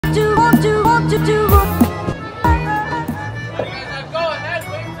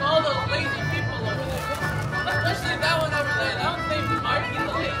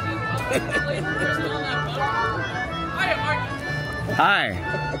Hi.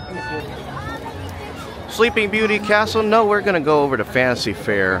 Sleeping Beauty Castle? No, we're gonna go over to Fantasy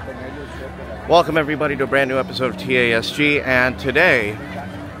Fair. Welcome everybody to a brand new episode of TASG, and today,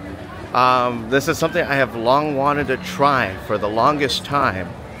 this is something I have long wanted to try for the longest time,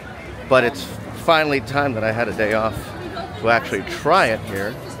 but it's finally time that I had a day off to actually try it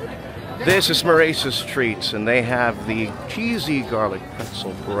here. This is Maurice's Treats, and they have the cheesy garlic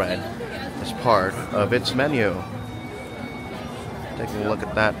pretzel bread as part of its menu. Taking a look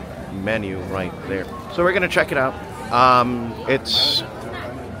at that menu right there. So we're gonna check it out. It's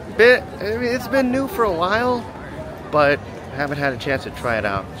been new for a while, but haven't had a chance to try it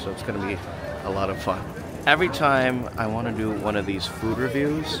out, so it's gonna be a lot of fun. Every time I want to do one of these food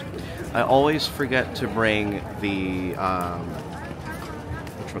reviews, I always forget to bring the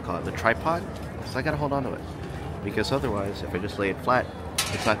the tripod. So I gotta hold on to it, because otherwise, if I just lay it flat,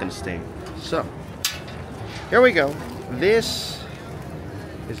 it's not gonna stay. So here we go. This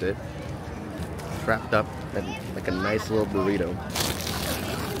is it, wrapped up in like a nice little burrito.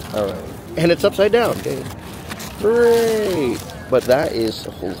 All right, and it's upside down. Okay. Great, but that is,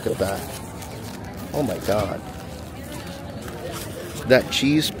 oh, look at that. Oh my god, that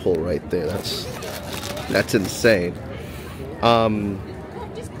cheese pull right there, that's insane.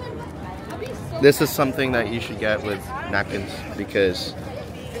 This is something that you should get with napkins, because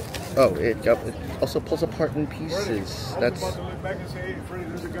it also pulls apart in pieces. That's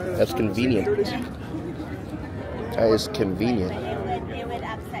convenient. That is convenient. It would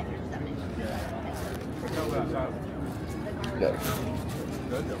upset your stomach. No.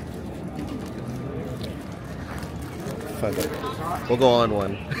 Fuck it. We'll go on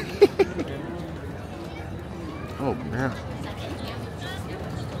one. Oh man.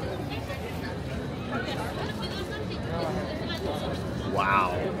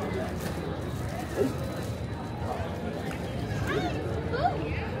 Wow.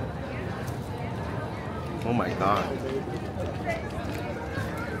 Oh my god.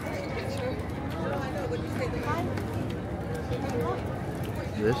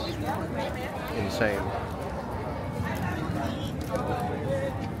 This insane.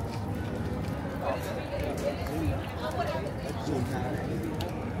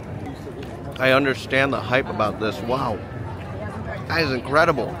 I understand the hype about this. Wow. That is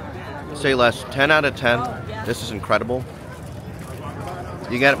incredible. Say less. 10 out of 10. This is incredible.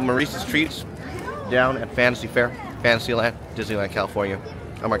 You got Maurice's Treats down at Fantasy Fair, Fantasyland, Disneyland, California.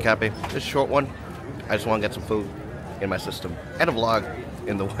 I'm Arcape. This is a short one. I just want to get some food in my system and a vlog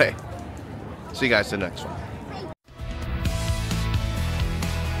in the way. See you guys in the next one.